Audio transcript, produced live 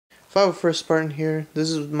First Spartan here. This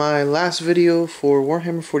is my last video for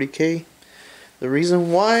Warhammer 40k. The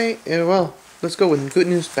reason why, well, let's go with good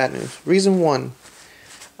news, bad news. Reason 1,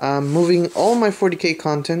 I'm moving all my 40k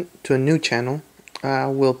content to a new channel.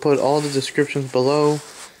 We'll put all the descriptions below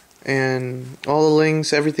and all the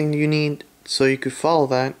links, everything you need so you could follow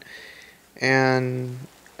that. And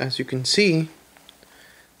as you can see,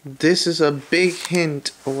 this is a big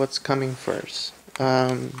hint of what's coming first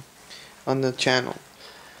on the channel.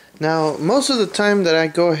 Now, most of the time that I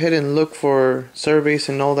go ahead and look for surveys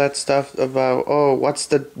and all that stuff about, oh, what's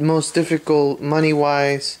the most difficult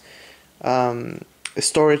money-wise,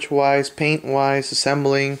 storage-wise, paint-wise,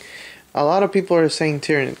 assembling, a lot of people are saying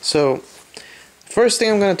Tyranids. So, first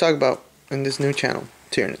thing I'm going to talk about in this new channel,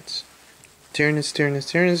 Tyranids.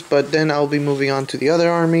 Tyranids, but then I'll be moving on to the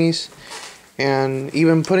other armies, and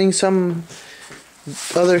even putting some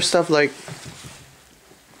other stuff like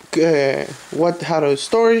how to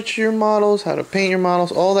storage your models, how to paint your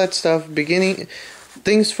models, all that stuff,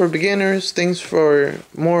 things for beginners, things for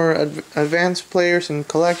more advanced players and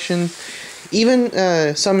collection, even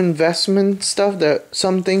some investment stuff,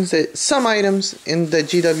 some items in the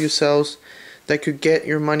GW sells that could get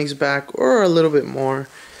your monies back or a little bit more.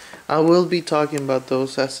 I will be talking about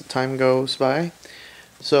those as the time goes by.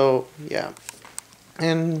 So yeah,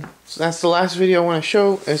 and that's the last video I want to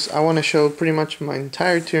show. I want to show pretty much my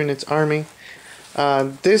entire Tyranids army.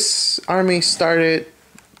 This army started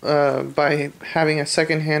by having a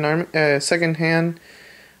second-hand army.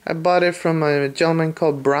 I bought it from a gentleman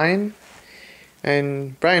called Brian.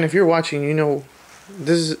 And Brian, if you're watching, you know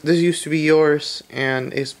this used to be yours,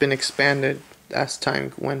 and it's been expanded as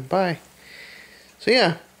time went by. So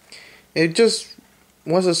yeah, it just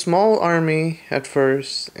was a small army at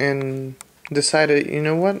first, and decided, you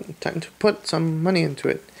know what, time to put some money into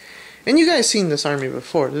it. And you guys seen this army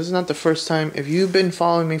before. This is not the first time. If you've been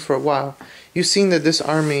following me for a while, you've seen that this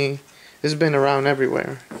army has been around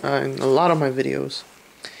everywhere in a lot of my videos.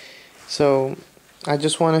 So I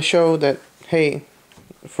just want to show that, hey,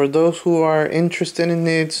 for those who are interested in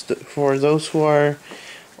NIDS, for those who are,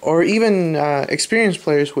 or even experienced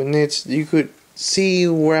players with NIDS, you could see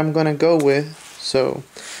where I'm gonna go with. So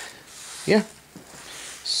yeah,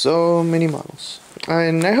 so many models,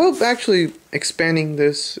 and I hope actually expanding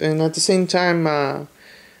this. And at the same time, I'll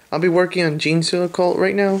be working on Gene Seal Cult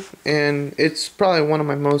right now, and it's probably one of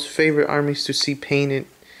my most favorite armies to see painted,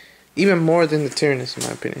 even more than the Tyranids in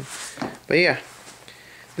my opinion. But yeah,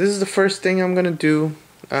 this is the first thing I'm gonna do.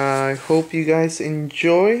 I hope you guys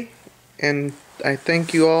enjoy, and I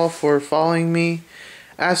thank you all for following me.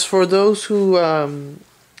 As for those who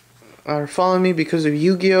are following me because of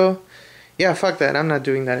Yu-Gi-Oh, yeah, fuck that, I'm not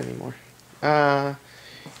doing that anymore.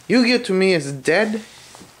 Yu-Gi-Oh to me is dead.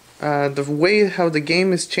 The way how the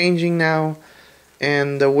game is changing now,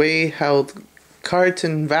 and the way how cards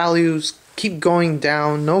and values keep going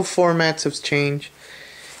down, no formats have changed.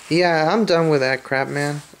 Yeah, I'm done with that crap,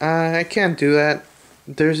 man. I can't do that.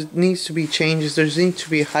 There needs to be changes, there needs to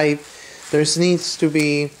be hype, there needs to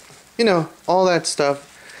be, you know, all that stuff.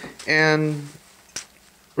 And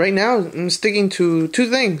right now I'm sticking to two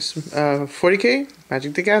things, 40k,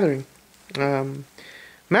 Magic the Gathering.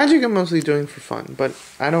 Magic I'm mostly doing for fun, but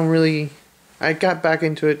I got back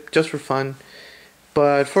into it just for fun.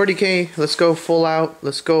 But 40k, let's go full out,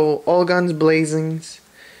 let's go all guns blazing,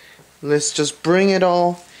 let's just bring it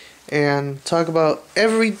all and talk about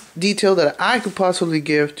every detail that I could possibly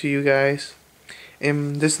give to you guys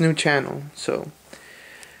in this new channel. So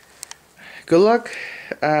good luck.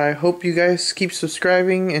 I hope you guys keep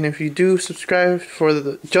subscribing, and if you do subscribe for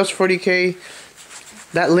the just 40k,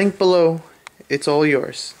 that link below, it's all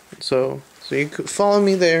yours. So you could follow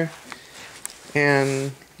me there,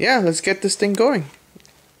 and yeah, let's get this thing going.